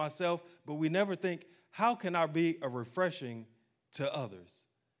myself, but we never think, how can I be a refreshing to others?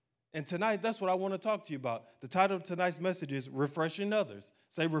 And tonight, that's what I want to talk to you about. The title of tonight's message is Refreshing Others.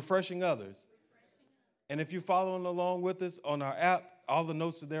 Say, Refreshing Others. And if you're following along with us on our app, all the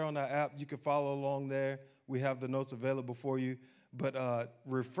notes are there on our app. You can follow along there. We have the notes available for you. But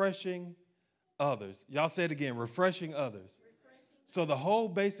refreshing others. Y'all say it again, refreshing others. So the whole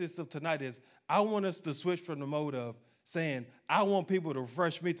basis of tonight is I want us to switch from the mode of saying, I want people to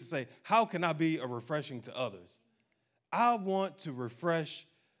refresh me to say, how can I be a refreshing to others? I want to refresh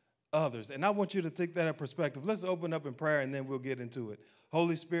others. And I want you to take that in perspective. Let's open up in prayer and then we'll get into it.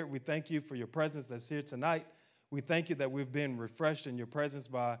 Holy Spirit, we thank you for your presence that's here tonight. We thank you that we've been refreshed in your presence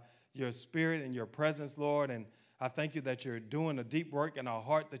by your spirit and your presence, Lord. And I thank you that you're doing a deep work in our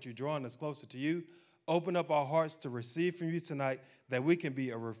heart, that you're drawing us closer to you. Open up our hearts to receive from you tonight, that we can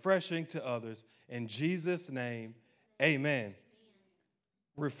be a refreshing to others. In Jesus' name, amen.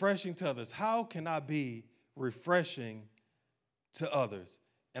 Refreshing to others. How can I be refreshing to others?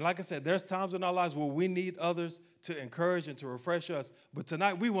 And like I said, there's times in our lives where we need others to encourage and to refresh us. But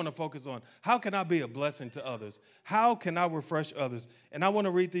tonight we want to focus on, how can I be a blessing to others? How can I refresh others? And I want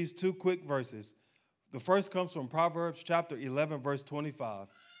to read these two quick verses. The first comes from Proverbs chapter 11, verse 25.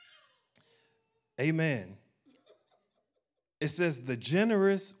 Amen. It says, the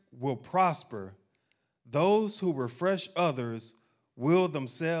generous will prosper. Those who refresh others will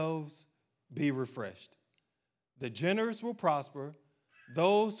themselves be refreshed. The generous will prosper.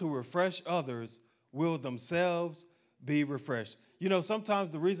 Those who refresh others will themselves be refreshed. You know,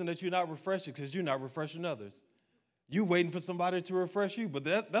 sometimes the reason that you're not refreshed is because you're not refreshing others. You're waiting for somebody to refresh you, but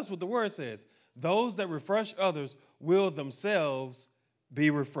that's what the word says. Those that refresh others will themselves be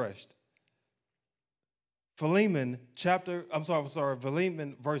refreshed. Philemon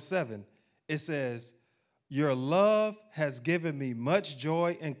verse 7, it says, your love has given me much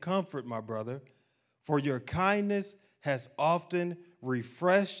joy and comfort, my brother, for your kindness has often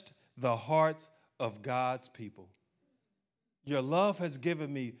refreshed the hearts of God's people. Your love has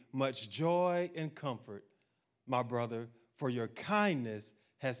given me much joy and comfort, my brother, for your kindness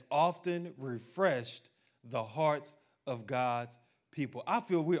has often refreshed the hearts of God's people. I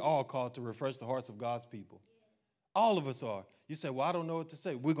feel we're all called to refresh the hearts of God's people. All of us are. You say, well, I don't know what to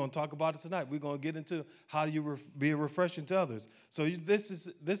say. We're going to talk about it tonight. We're going to get into how you be a refreshing to others. So this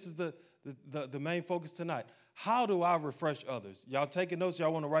is the main focus tonight. How do I refresh others? Y'all taking notes?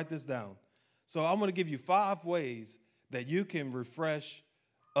 Y'all want to write this down? So I'm going to give you 5 ways that you can refresh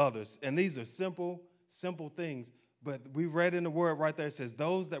others. And these are simple things. But we read in the word right there, it says,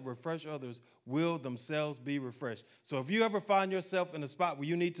 those that refresh others will themselves be refreshed. So if you ever find yourself in a spot where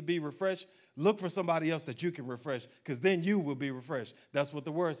you need to be refreshed, look for somebody else that you can refresh, because then you will be refreshed. That's what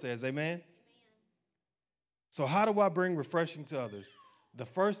the word says. Amen? Amen. So how do I bring refreshing to others? The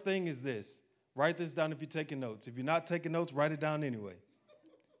first thing is this. Write this down if you're taking notes. If you're not taking notes, write it down anyway.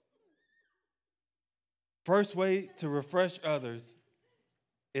 First way to refresh others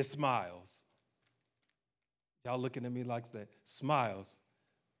is smiles. Y'all looking at me like that. Smiles.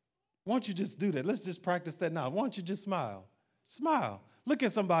 Why don't you just do that? Let's just practice that now. Why don't you just smile? Smile. Look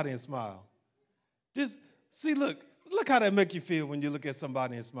at somebody and smile. Just see, look how that make you feel when you look at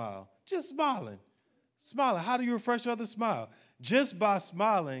somebody and smile. Just smiling. Smiling. How do you refresh others? Smile. Just by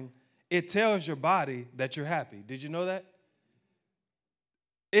smiling, it tells your body that you're happy. Did you know that?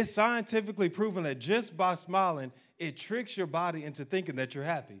 It's scientifically proven that just by smiling, it tricks your body into thinking that you're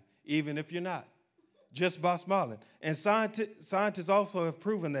happy, even if you're not. Just by smiling. And scientists also have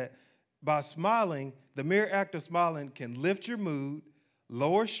proven that by smiling, the mere act of smiling can lift your mood,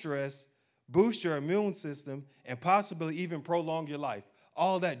 lower stress, boost your immune system, and possibly even prolong your life.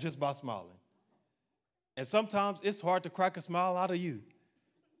 All that just by smiling. And sometimes it's hard to crack a smile out of you.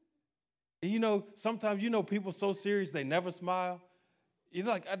 And sometimes people so serious they never smile.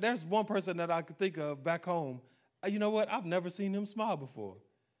 There's one person that I could think of back home. You know what? I've never seen him smile before.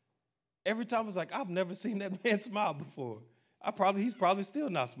 Every time it's like, I've never seen that man smile before. He's probably still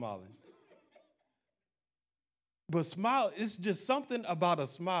not smiling. But smile, it's just something about a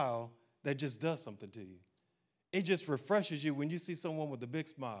smile that just does something to you. It just refreshes you when you see someone with a big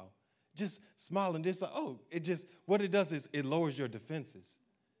smile. Just smiling, just like, what it does is it lowers your defenses.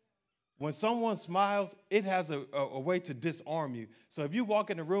 When someone smiles, it has a way to disarm you. So if you walk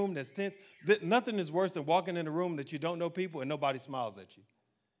in a room that's tense, nothing is worse than walking in a room that you don't know people and nobody smiles at you.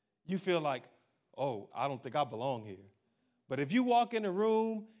 You feel like, oh, I don't think I belong here. But if you walk in a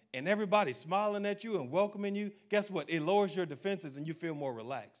room and everybody's smiling at you and welcoming you, guess what? It lowers your defenses and you feel more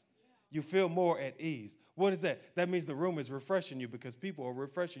relaxed. You feel more at ease. What is that? That means the room is refreshing you because people are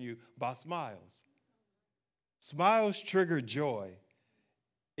refreshing you by smiles. Smiles trigger joy.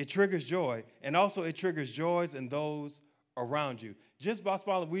 It triggers joy, and also it triggers joys in those around you. Just by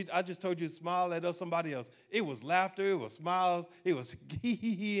smiling, I just told you to smile at somebody else. It was laughter, it was smiles, it was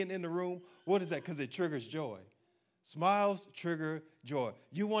hee in the room. What is that? Because it triggers joy. Smiles trigger joy.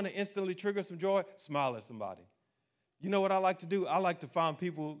 You want to instantly trigger some joy? Smile at somebody. You know what I like to do? I like to find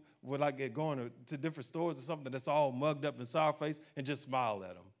people when I get going to different stores or something that's all mugged up and sour face and just smile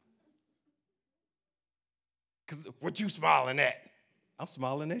at them. Because what you smiling at? I'm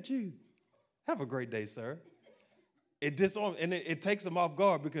smiling at you. Have a great day, sir. It disarms, and it takes them off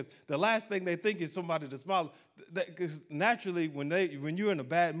guard because the last thing they think is somebody to smile. Because naturally, when you're in a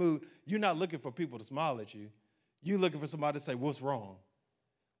bad mood, you're not looking for people to smile at you. You're looking for somebody to say, what's wrong?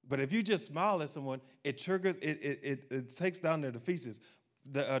 But if you just smile at someone, it triggers, it takes down their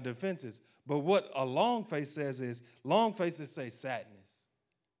defenses. But what a long face says is, long faces say sadness.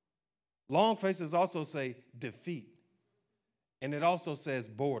 Long faces also say defeat. And it also says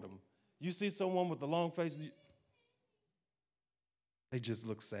boredom. You see someone with a long face, they just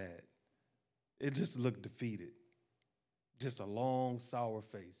look sad. It just look defeated. Just a long, sour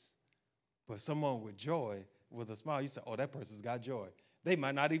face. But someone with joy, with a smile, you say, oh, that person's got joy. They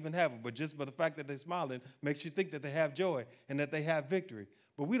might not even have it, but just by the fact that they're smiling makes you think that they have joy and that they have victory.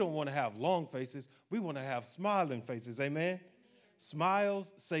 But we don't want to have long faces. We want to have smiling faces, amen?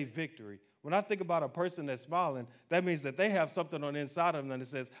 Smiles say victory. When I think about a person that's smiling, that means that they have something on the inside of them that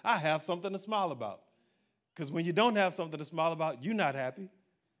says, I have something to smile about. Because when you don't have something to smile about, you're not happy.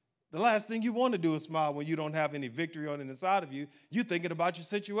 The last thing you want to do is smile when you don't have any victory on the inside of you. You're thinking about your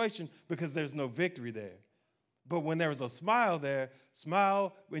situation because there's no victory there. But when there's a smile there,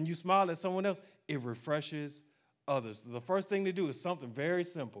 when you smile at someone else, it refreshes others. The first thing to do is something very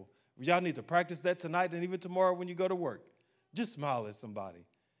simple. Y'all need to practice that tonight and even tomorrow when you go to work. Just smile at somebody,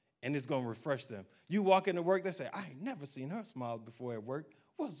 and it's going to refresh them. You walk into work, they say, I ain't never seen her smile before at work.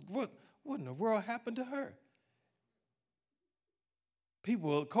 What in the world happened to her?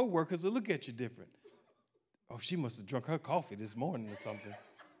 People, co-workers will look at you different. Oh, she must have drunk her coffee this morning or something.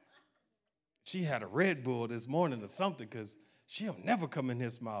 She had a Red Bull this morning or something because she'll never come in here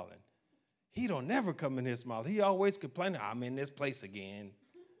smiling. He don't never come in here smiling. He always complaining, I'm in this place again.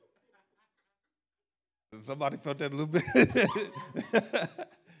 Somebody felt that a little bit.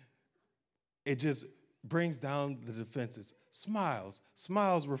 It just brings down the defenses. Smiles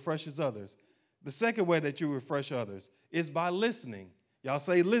refreshes others. The second way that you refresh others is by listening. Y'all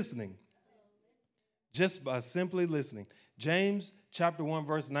say listening. Just by simply listening. James chapter 1,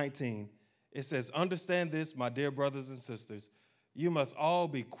 verse 19, it says, understand this, my dear brothers and sisters. You must all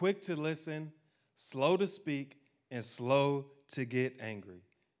be quick to listen, slow to speak, and slow to get angry.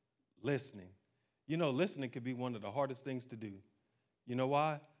 Listening. You know, listening can be one of the hardest things to do. You know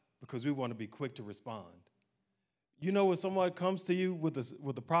why? Because we want to be quick to respond. You know when someone comes to you with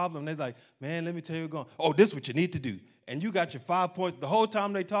a problem, they're like, man, let me tell you what's going on. Oh, this is what you need to do. And you got your 5 points. The whole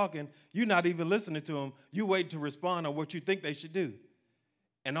time they're talking, you're not even listening to them. You wait to respond on what you think they should do.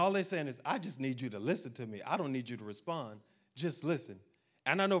 And all they're saying is, I just need you to listen to me. I don't need you to respond. Just listen.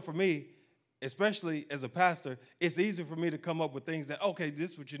 And I know for me, especially as a pastor, it's easy for me to come up with things that, okay,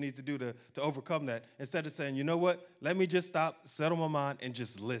 this is what you need to do to overcome that. Instead of saying, you know what, let me just stop, settle my mind, and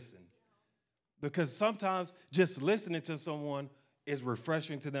just listen. Because sometimes just listening to someone is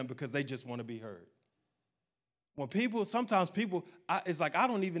refreshing to them because they just want to be heard. Sometimes people, it's like, I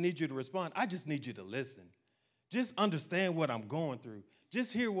don't even need you to respond. I just need you to listen. Just understand what I'm going through.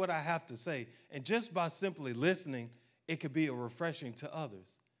 Just hear what I have to say. And just by simply listening, it could be a refreshing to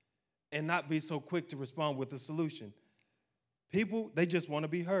others and not be so quick to respond with a solution. People, they just want to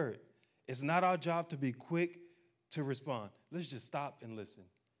be heard. It's not our job to be quick to respond. Let's just stop and listen.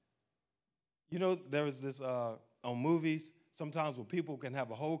 You know, there was this on movies, sometimes where people can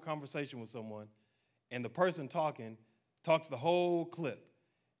have a whole conversation with someone, and the person talks the whole clip,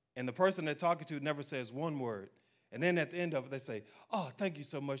 and the person they're talking to never says one word. And then at the end of it, they say, oh, thank you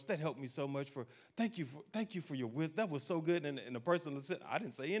so much. That helped me so much. Thank you for your wisdom. That was so good. And the person said, I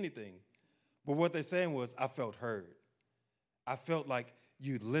didn't say anything. But what they're saying was, I felt heard. I felt like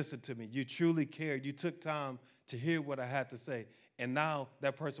you listened to me. You truly cared. You took time to hear what I had to say. And now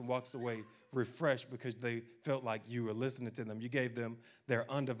that person walks away refreshed because they felt like you were listening to them. You gave them your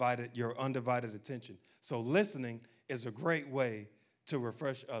undivided attention. So listening is a great way to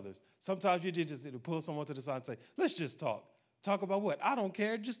refresh others. Sometimes you just need to pull someone to the side and say, let's just talk. Talk about what? I don't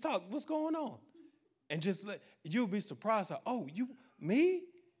care. Just talk. What's going on? And you'll be surprised. Me?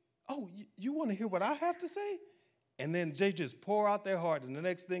 Oh, you want to hear what I have to say? And then they just pour out their heart. And the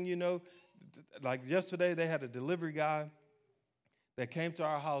next thing you know, like yesterday, they had a delivery guy that came to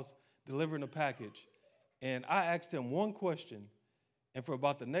our house delivering a package. And I asked him one question. And for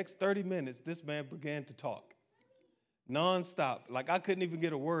about the next 30 minutes, this man began to talk nonstop. Like I couldn't even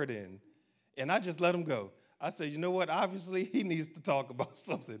get a word in. And I just let him go. I said, you know what? Obviously, he needs to talk about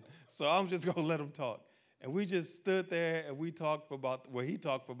something. So I'm just going to let him talk. And we just stood there and he talked for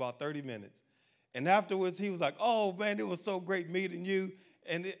about 30 minutes. And afterwards, he was like, oh, man, it was so great meeting you.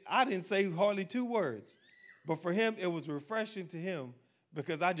 And I didn't say hardly 2 words. But for him, it was refreshing to him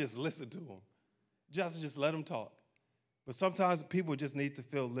because I just listened to him. Just let him talk. But sometimes people just need to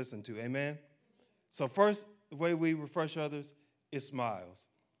feel listened to. Amen? So first, the way we refresh others is smiles.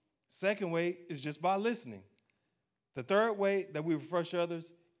 Second way is just by listening. The third way that we refresh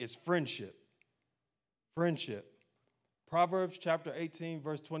others is friendship. Friendship. Proverbs chapter 18,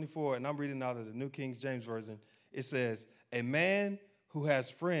 verse 24, and I'm reading out of the New King James Version. It says, a man who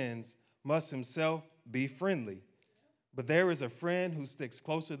has friends must himself be friendly. But there is a friend who sticks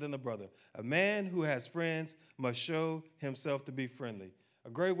closer than a brother. A man who has friends must show himself to be friendly. A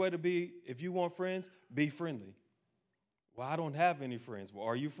great way to be, if you want friends, be friendly. Well, I don't have any friends. Well,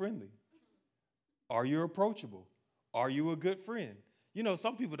 are you friendly? Are you approachable? Are you a good friend? You know,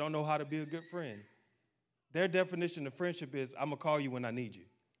 some people don't know how to be a good friend. Their definition of friendship is, I'm going to call you when I need you.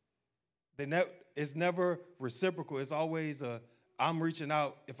 It's never reciprocal. It's always I'm reaching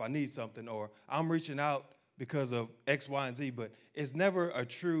out if I need something, or I'm reaching out because of X, Y, and Z, but it's never a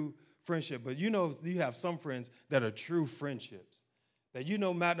true friendship. But you know, you have some friends that are true friendships, that you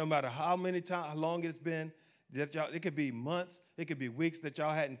know, no matter how long it's been, that y'all, it could be months, it could be weeks that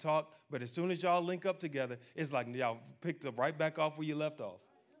y'all hadn't talked, but as soon as y'all link up together, it's like y'all picked up right back off where you left off.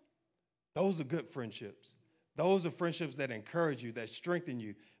 Those are good friendships. Those are friendships that encourage you, that strengthen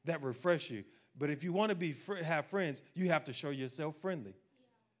you, that refresh you. But if you want to have friends, you have to show yourself friendly.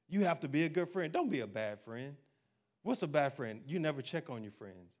 You have to be a good friend. Don't be a bad friend. What's a bad friend? You never check on your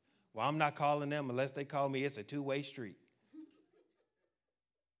friends. Well, I'm not calling them unless they call me. It's a two-way street.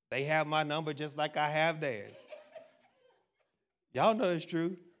 They have my number just like I have theirs. Y'all know it's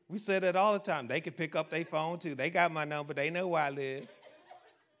true. We say that all the time. They can pick up their phone, too. They got my number. They know where I live.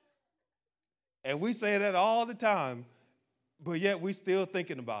 And we say that all the time, but yet we still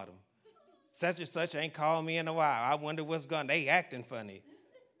thinking about them. Such and such ain't called me in a while. I wonder what's going on. They acting funny.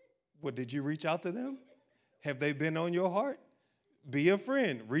 Well, did you reach out to them? Have they been on your heart? Be a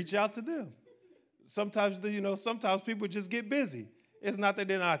friend. Reach out to them. Sometimes people just get busy. It's not that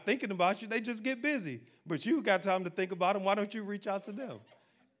they're not thinking about you. They just get busy. But you got time to think about them. Why don't you reach out to them?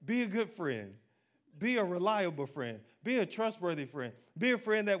 Be a good friend. Be a reliable friend. Be a trustworthy friend. Be a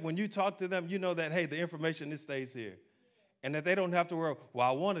friend that when you talk to them, you know that, hey, the information, this stays here. And that they don't have to worry, well,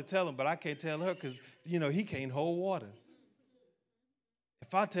 I want to tell him, but I can't tell her because, he can't hold water.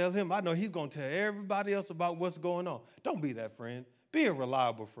 If I tell him, I know he's going to tell everybody else about what's going on. Don't be that friend. Be a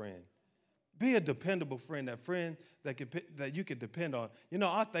reliable friend. Be a dependable friend, that friend that you can depend on.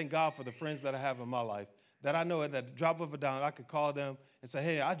 I thank God for the friends that I have in my life, that I know at the drop of a dime, I could call them and say,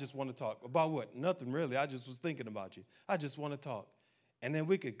 hey, I just want to talk. About what? Nothing really. I just was thinking about you. I just want to talk. And then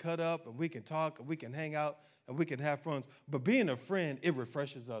we can cut up and we can talk and we can hang out and we can have fun. But being a friend, it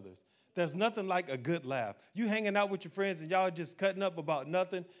refreshes others. There's nothing like a good laugh. You hanging out with your friends and y'all just cutting up about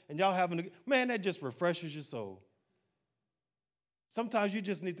nothing and y'all man, that just refreshes your soul. Sometimes you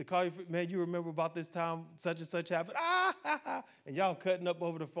just need to call your friend, man, you remember about this time such and such happened? And y'all cutting up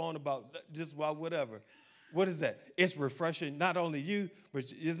over the phone about just whatever. What is that? It's refreshing not only you,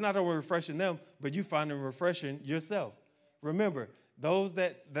 but it's not only refreshing them, but you find them refreshing yourself. Remember,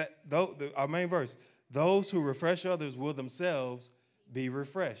 our main verse, those who refresh others will themselves be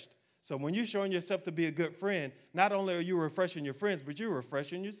refreshed. So when you're showing yourself to be a good friend, not only are you refreshing your friends, but you're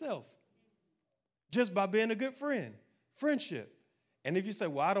refreshing yourself. Just by being a good friend. Friendship. And if you say,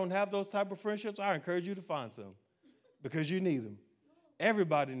 well, I don't have those type of friendships, I encourage you to find some because you need them.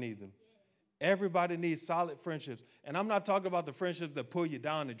 Everybody needs them. Everybody needs solid friendships. And I'm not talking about the friendships that pull you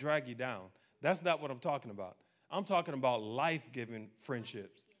down and drag you down. That's not what I'm talking about. I'm talking about life-giving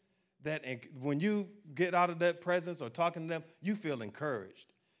friendships that when you get out of that presence or talking to them, you feel encouraged.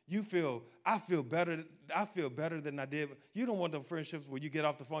 I feel better than I did. You don't want them friendships where you get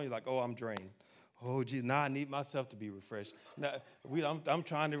off the phone, you're like, oh, I'm drained. Oh, gee, now I need myself to be refreshed. Now, I'm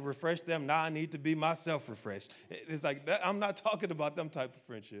trying to refresh them. Now I need to be myself refreshed. It's like that. I'm not talking about them type of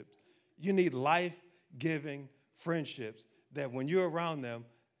friendships. You need life-giving friendships that when you're around them,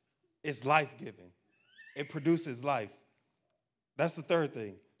 it's life-giving. It produces life. That's the third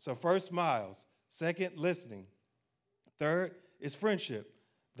thing. So first, smiles. Second, listening. Third is friendship.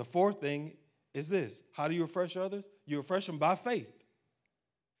 The fourth thing is this. How do you refresh others? You refresh them by faith.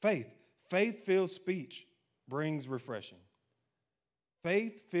 Faith. Faith-filled speech brings refreshing.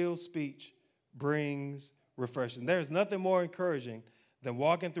 Faith-filled speech brings refreshing. There's nothing more encouraging than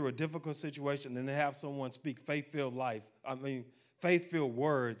walking through a difficult situation and then have someone speak faith-filled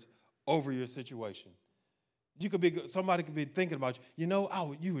words over your situation. Somebody could be thinking about you.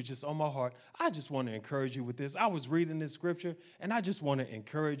 You were just on my heart. I just want to encourage you with this. I was reading this scripture, and I just want to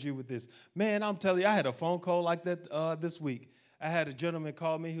encourage you with this. Man, I'm telling you, I had a phone call like that this week. I had a gentleman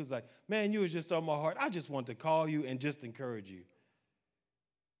call me. He was like, man, you was just on my heart. I just want to call you and just encourage you.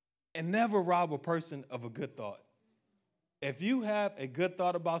 And never rob a person of a good thought. If you have a good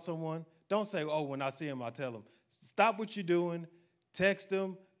thought about someone, don't say, oh, when I see him, I'll tell him. Stop what you're doing. Text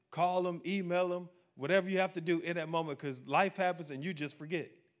them, call them, email them, whatever you have to do in that moment, because life happens and you just forget.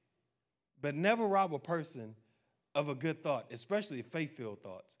 But never rob a person of a good thought, especially faith-filled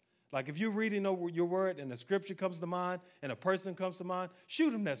thoughts. Like if you're reading over your word and a scripture comes to mind and a person comes to mind,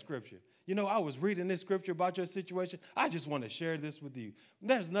 shoot them that scripture. I was reading this scripture about your situation. I just want to share this with you.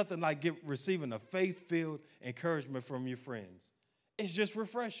 There's nothing like receiving a faith-filled encouragement from your friends. It's just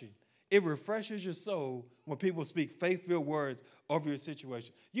refreshing. It refreshes your soul when people speak faith-filled words over your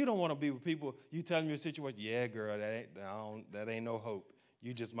situation. You don't want to be with people, you tell them your situation, yeah, girl, that ain't no hope.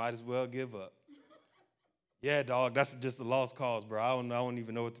 You just might as well give up. Yeah, dog, that's just a lost cause, bro. I don't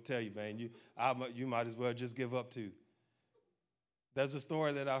even know what to tell you, man. You might as well just give up too. There's a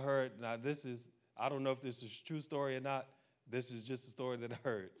story that I heard. Now, I don't know if this is a true story or not. This is just a story that I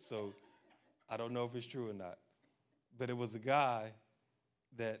heard. So I don't know if it's true or not. But it was a guy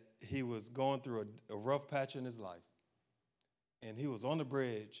that he was going through a rough patch in his life. And he was on the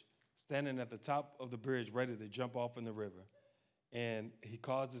bridge, standing at the top of the bridge, ready to jump off in the river. And he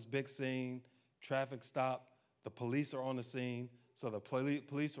caused this big scene, traffic stop. The police are on the scene. So the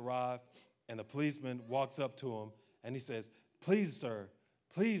police arrive, and the policeman walks up to him, and he says, please, sir,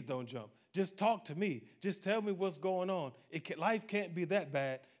 please don't jump. Just talk to me. Just tell me what's going on. Life can't be that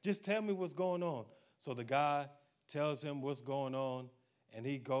bad. Just tell me what's going on. So the guy tells him what's going on, and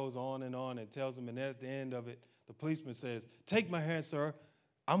he goes on and tells him, and then at the end of it, the policeman says, take my hand, sir.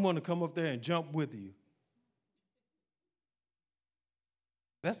 I'm going to come up there and jump with you.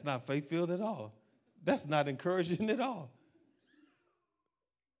 That's not faith-filled at all. That's not encouraging at all.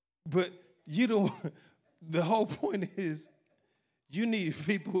 But the whole point is, you need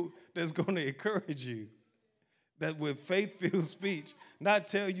people that's going to encourage you, that with faith-filled speech, not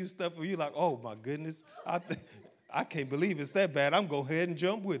tell you stuff where you're like, oh, my goodness, I can't believe it's that bad. I'm going to go ahead and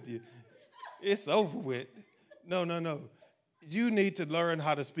jump with you. It's over with. No. You need to learn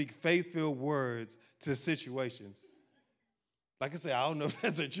how to speak faith-filled words to situations. Like I said, I don't know if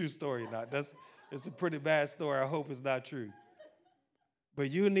that's a true story or not. It's a pretty bad story. I hope it's not true.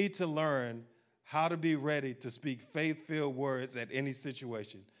 But you need to learn how to be ready to speak faith-filled words at any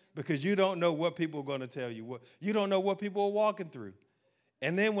situation, because you don't know what people are going to tell you. You don't know what people are walking through.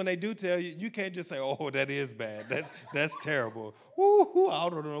 And then when they do tell you, you can't just say, oh, that is bad. That's terrible. Ooh, I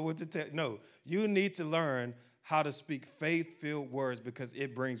don't know what to tell. No, you need to learn how to speak faith-filled words, because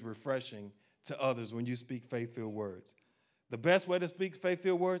it brings refreshing to others when you speak faith-filled words. The best way to speak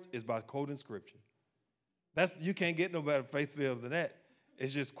faith-filled words is by quoting scripture. You can't get no better faith-filled than that.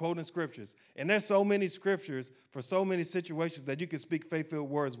 It's just quoting scriptures. And there's so many scriptures for so many situations that you can speak faith-filled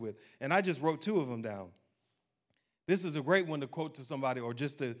words with. And I just wrote 2 of them down. This is a great one to quote to somebody or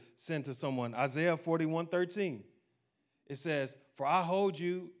just to send to someone. Isaiah 41:13. It says, for I hold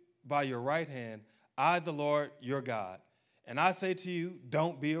you by your right hand, I, the Lord, your God. And I say to you,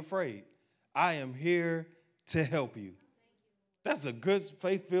 don't be afraid. I am here to help you. That's a good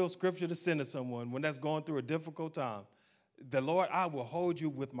faith-filled scripture to send to someone when that's going through a difficult time. The Lord, I will hold you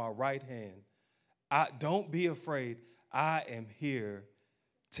with my right hand. Don't be afraid. I am here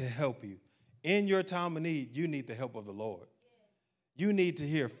to help you. In your time of need, you need the help of the Lord. You need to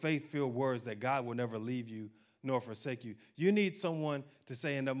hear faith-filled words that God will never leave you nor forsake you. You need someone to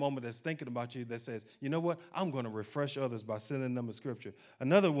say in that moment that's thinking about you that says, you know what? I'm going to refresh others by sending them a scripture.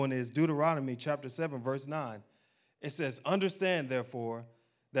 Another one is Deuteronomy chapter 7, verse 9. It says, understand, therefore,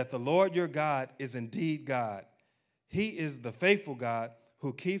 that the Lord your God is indeed God. He is the faithful God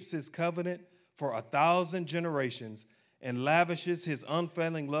who keeps his covenant for 1,000 generations and lavishes his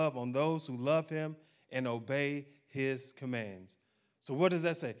unfailing love on those who love him and obey his commands. So what does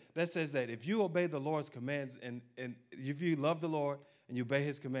that say? That says that if you obey the Lord's commands and if you love the Lord and you obey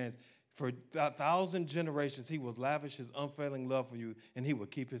his commands, for 1,000 generations he will lavish his unfailing love for you and he will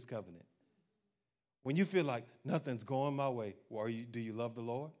keep his covenant. When you feel like nothing's going my way, do you love the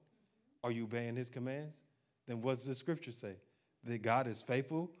Lord? Are you obeying his commands? Then what does the scripture say? That God is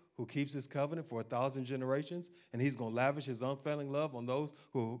faithful, who keeps his covenant for 1,000 generations, and he's going to lavish his unfailing love on those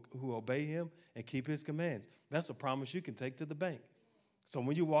who obey him and keep his commands. That's a promise you can take to the bank. So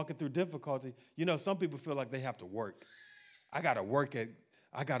when you're walking through difficulty, some people feel like they have to work.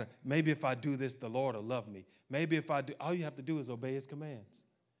 Maybe if I do this, the Lord will love me. Maybe if I do, all you have to do is obey his commands.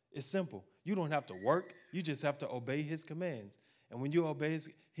 It's simple. You don't have to work. You just have to obey his commands. And when you obey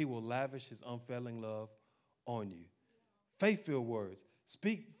he will lavish his unfailing love on you. Faith-filled words.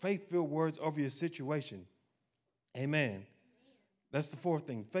 Speak faith-filled words over your situation. Amen. That's the fourth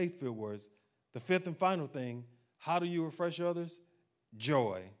thing, faith-filled words. The fifth and final thing, how do you refresh others?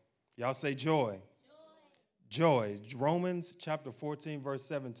 Joy. Y'all say joy. Joy. Romans chapter 14, verse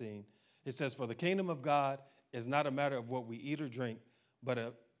 17. It says, for the kingdom of God is not a matter of what we eat or drink, but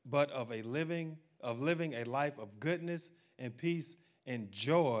of living a life of goodness and peace and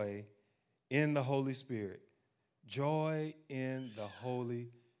joy in the Holy Spirit. Joy in the Holy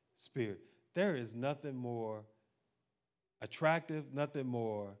Spirit. There is nothing more attractive, nothing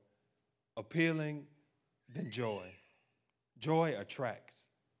more appealing than joy. Joy attracts.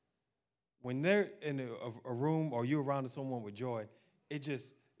 When they're in a room or you're around someone with joy,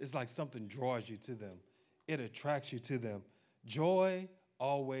 it's like something draws you to them. It attracts you to them. Joy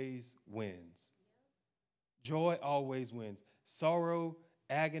always wins. Joy always wins. Sorrow,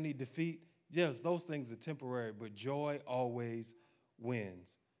 agony, defeat, yes, those things are temporary, but joy always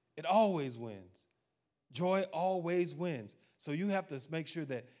wins. It always wins. Joy always wins. So you have to make sure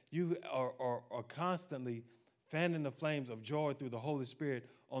that you are constantly fanning the flames of joy through the Holy Spirit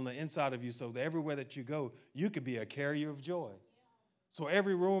on the inside of you so that everywhere that you go, you could be a carrier of joy. So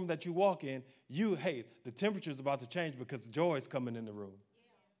every room that you walk in, the temperature is about to change because joy is coming in the room.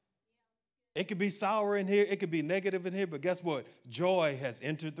 It could be sour in here. It could be negative in here. But guess what? Joy has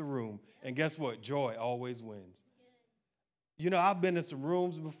entered the room. And guess what? Joy always wins. You know, I've been in some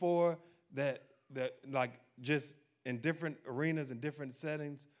rooms before that like just in different arenas and different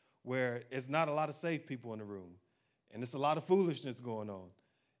settings where it's not a lot of safe people in the room. And it's a lot of foolishness going on.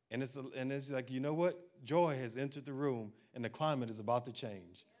 And it's like, you know what? Joy has entered the room and the climate is about to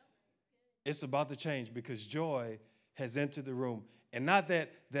change. It's about to change because joy has entered the room. And not that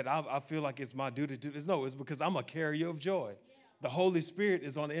I feel like it's my duty to do this. No, it's because I'm a carrier of joy. The Holy Spirit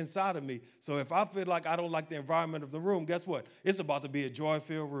is on the inside of me. So if I feel like I don't like the environment of the room, guess what? It's about to be a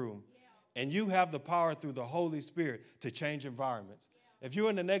joy-filled room. And you have the power through the Holy Spirit to change environments. If you're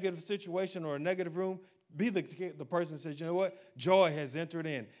in a negative situation or a negative room, be the person that says, you know what? Joy has entered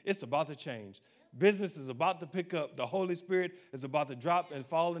in. It's about to change. Business is about to pick up. The Holy Spirit is about to drop and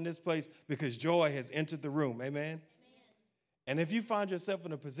fall in this place because joy has entered the room. Amen? And if you find yourself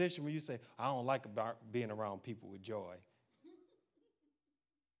in a position where you say, I don't like being around people with joy.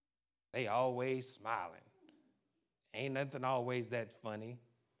 They always smiling. Ain't nothing always that funny.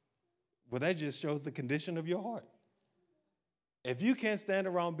 Well, that just shows the condition of your heart. If you can't stand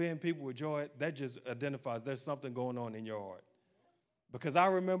around being people with joy, that just identifies there's something going on in your heart. Because I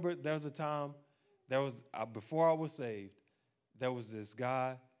remember there was a time, before I was saved, there was this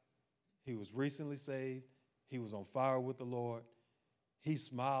guy. He was recently saved. He was on fire with the Lord. He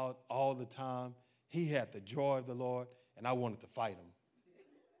smiled all the time. He had the joy of the Lord, and I wanted to fight him.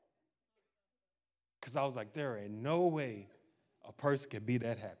 Because I was like, there ain't no way a person can be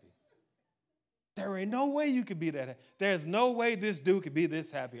that happy. There ain't no way you could be that happy. There's no way this dude could be this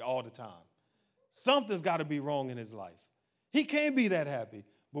happy all the time. Something's got to be wrong in his life. He can't be that happy.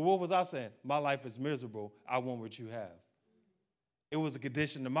 But what was I saying? My life is miserable. I want what you have. It was a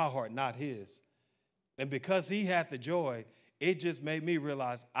condition to my heart, not his. And because he had the joy, it just made me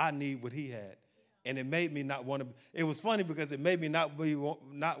realize I need what he had. And it made me not want to. It was funny because it made me not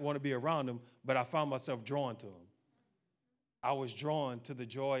want to be around him, but I found myself drawn to him. I was drawn to the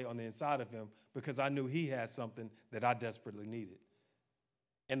joy on the inside of him because I knew he had something that I desperately needed.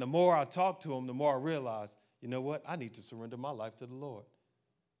 And the more I talked to him, the more I realized, you know what? I need to surrender my life to the Lord.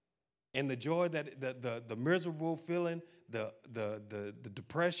 And the joy that the miserable feeling, the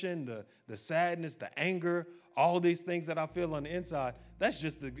depression, the sadness, the anger, all these things that I feel on the inside, that's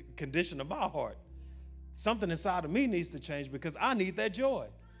just the condition of my heart. Something inside of me needs to change because I need that joy.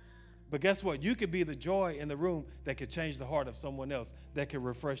 But guess what? You could be the joy in the room that could change the heart of someone else, that could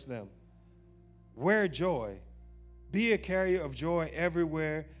refresh them. Wear joy. Be a carrier of joy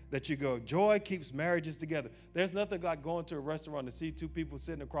everywhere that you go. Joy keeps marriages together. There's nothing like going to a restaurant to see two people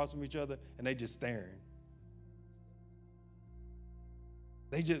sitting across from each other and they just staring.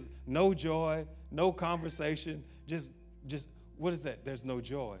 They just, no joy, no conversation, just what is that? There's no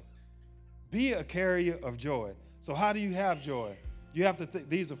joy. Be a carrier of joy. So how do you have joy? You have to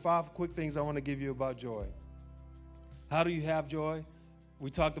these are 5 quick things I want to give you about joy. How do you have joy? We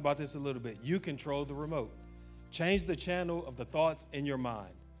talked about this a little bit. You control the remote. Change the channel of the thoughts in your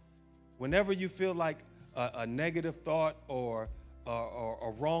mind. Whenever you feel like a negative thought or or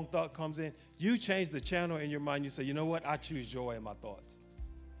a wrong thought comes in, you change the channel in your mind. You say, you know what? I choose joy in my thoughts.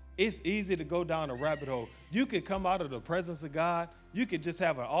 It's easy to go down a rabbit hole. You could come out of the presence of God. You could just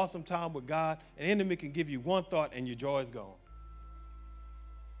have an awesome time with God. An enemy can give you one thought and your joy is gone.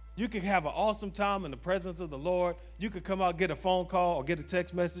 You could have an awesome time in the presence of the Lord. You could come out, get a phone call or get a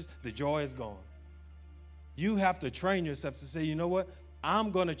text message. The joy is gone. You have to train yourself to say, you know what?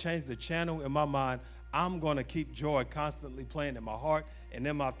 I'm going to change the channel in my mind. I'm going to keep joy constantly playing in my heart and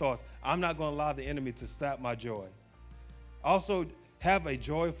in my thoughts. I'm not going to allow the enemy to stop my joy. Also, have a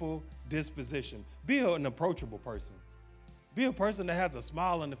joyful disposition. Be an approachable person. Be a person that has a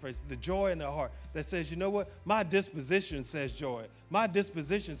smile on their face, the joy in their heart that says, you know what? My disposition says joy. My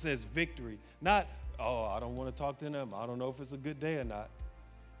disposition says victory. Not, oh, I don't want to talk to him. I don't know if it's a good day or not.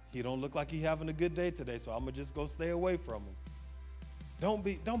 He don't look like he having a good day today, so I'm going to just go stay away from him.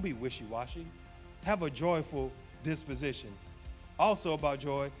 Don't be wishy-washy. Have a joyful disposition. Also about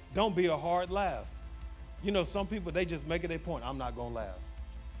joy, don't be a hard laugh. You know, some people, they just make it a point. I'm not going to laugh.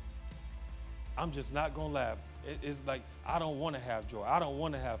 I'm just not going to laugh. It's like, I don't want to have joy. I don't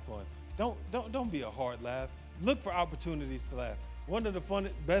want to have fun. Don't be a hard laugh. Look for opportunities to laugh. One of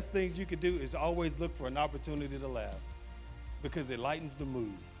the best things you could do is always look for an opportunity to laugh because it lightens the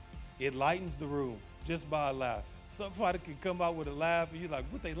mood. It lightens the room just by a laugh. Somebody can come out with a laugh and you're like,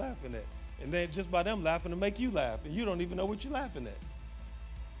 what they laughing at? And then just by them laughing to make you laugh and you don't even know what you're laughing at.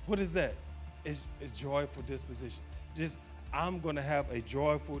 What is that? It's joyful disposition. I'm going to have a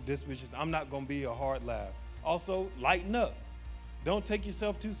joyful disposition. I'm not going to be a hard laugh. Also, lighten up. Don't take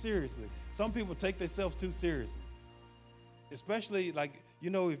yourself too seriously. Some people take themselves too seriously. Especially like, you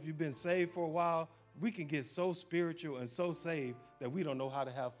know, if you've been saved for a while, we can get so spiritual and so saved that we don't know how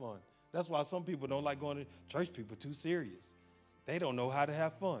to have fun. That's why some people don't like going to church. People too serious. They don't know how to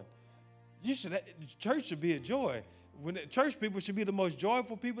have fun. Church should be a joy. Church people should be the most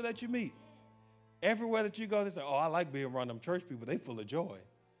joyful people that you meet. Everywhere that you go, they say, oh, I like being around them church people. They full of joy.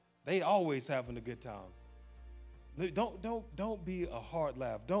 They always having a good time. Don't be a hard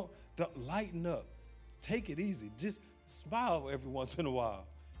laugh. Don't lighten up. Take it easy. Just smile every once in a while.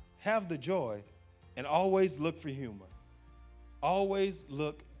 Have the joy and always look for humor. Always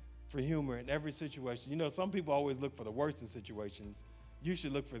look for humor in every situation. You know, some people always look for the worst in situations. You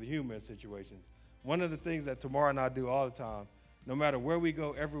should look for the humor in situations. One of the things that Tamara and I do all the time, no matter where we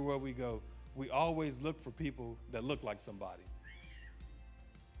go, everywhere we go, we always look for people that look like somebody.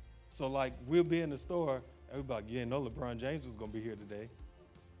 So like we'll be in the store and we'll be like, yeah, no, LeBron James was going to be here today.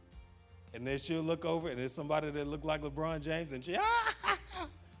 And then she'll look over and there's somebody that looked like LeBron James and I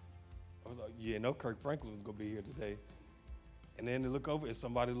was like, yeah, no, Kirk Franklin was going to be here today. And then they look over and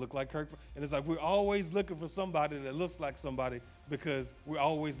somebody look like Kirk. And it's like we're always looking for somebody that looks like somebody because we're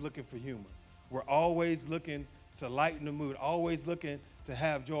always looking for humor. We're always looking to lighten the mood, always looking to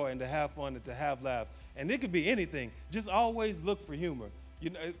have joy and to have fun and to have laughs. And it could be anything. Just always look for humor. You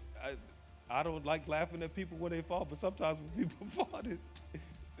know, I don't like laughing at people when they fall, but sometimes when people fall,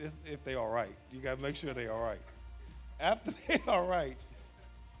 if they all right, you got to make sure they all right. After they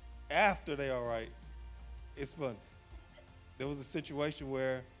all right, it's fun. There was a situation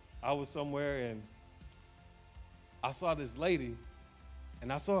where I was somewhere and I saw this lady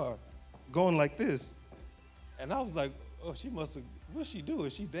and I saw her going like this. And I was like, oh, she must have, what's she doing?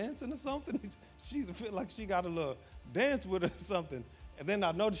 Is she dancing or something? She feel like she got a little dance with her or something. And then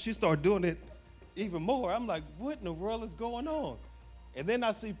I noticed she started doing it even more. I'm like, what in the world is going on? And then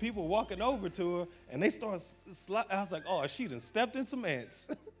I see people walking over to her and they start I was like, oh, she done stepped in some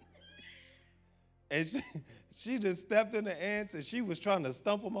ants. And she just stepped in the ants and she was trying to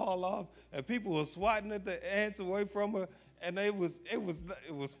stump them all off. And people were swatting at the ants away from her. And it was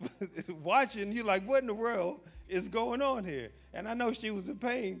watching you like, what in the world is going on here? And I know she was in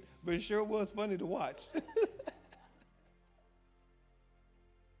pain, but it sure was funny to watch.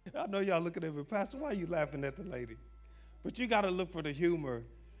 I know y'all looking at me, Pastor, why are you laughing at the lady? But you got to look for the humor.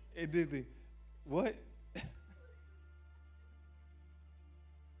 What?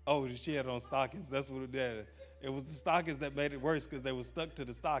 Oh, she had on stockings. That's what it did. It was the stockings that made it worse because they were stuck to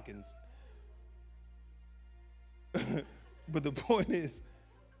the stockings. But the point is,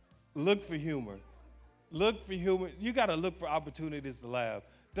 look for humor. Look for humor. You got to look for opportunities to laugh.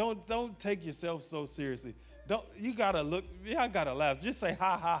 Don't take yourself so seriously. You got to look. Yeah, I got to laugh. Just say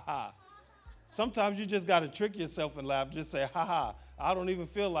ha ha ha. Sometimes you just got to trick yourself and laugh. Just say ha ha. I don't even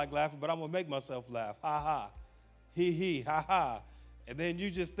feel like laughing, but I'm gonna make myself laugh. Ha ha. He ha ha. And then you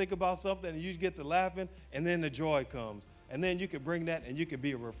just think about something and you get to laughing, and then the joy comes. And then you can bring that and you can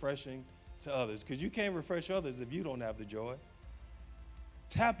be refreshing to others, because you can't refresh others if you don't have the joy.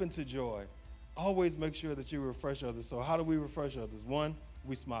 Tap into joy. Always make sure that you refresh others. So how do we refresh others? 1,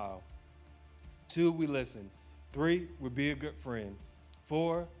 we smile. 2, we listen. 3, we be a good friend.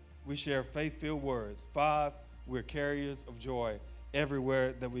 4, we share faith-filled words. 5, we're carriers of joy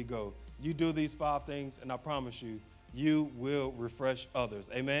everywhere that we go. You do these 5 things, and I promise you, you will refresh others.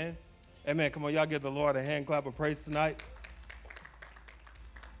 Amen? Amen. Come on, y'all give the Lord a hand clap of praise tonight.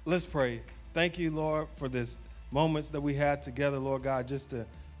 Let's pray. Thank you, Lord, for this moments that we had together, Lord God, just to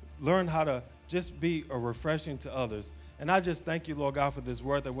learn how to just be a refreshing to others. And I just thank you, Lord God, for this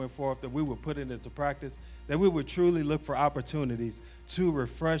word that went forth, that we would put it into practice, that we would truly look for opportunities to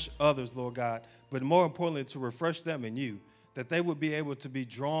refresh others, Lord God, but more importantly, to refresh them in you, that they would be able to be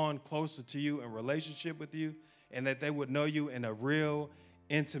drawn closer to you in relationship with you, and that they would know you in a real,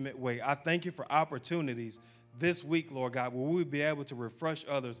 intimate way. I thank you for opportunities this week, Lord God, where we will be able to refresh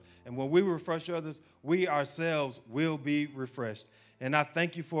others. And when we refresh others, we ourselves will be refreshed. And I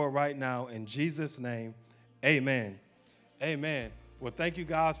thank you for it right now. In Jesus' name, amen. Amen. Well, thank you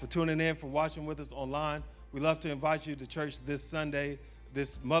guys for tuning in, for watching with us online. We love to invite you to church this Sunday,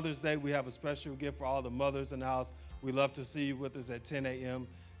 this Mother's Day. We have a special gift for all the mothers in the house. We love to see you with us at 10 a.m.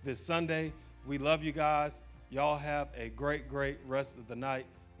 this Sunday. We love you guys. Y'all have a great, great rest of the night.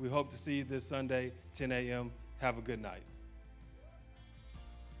 We hope to see you this Sunday, 10 a.m. Have a good night.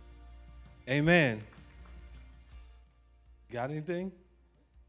 Amen. Got anything?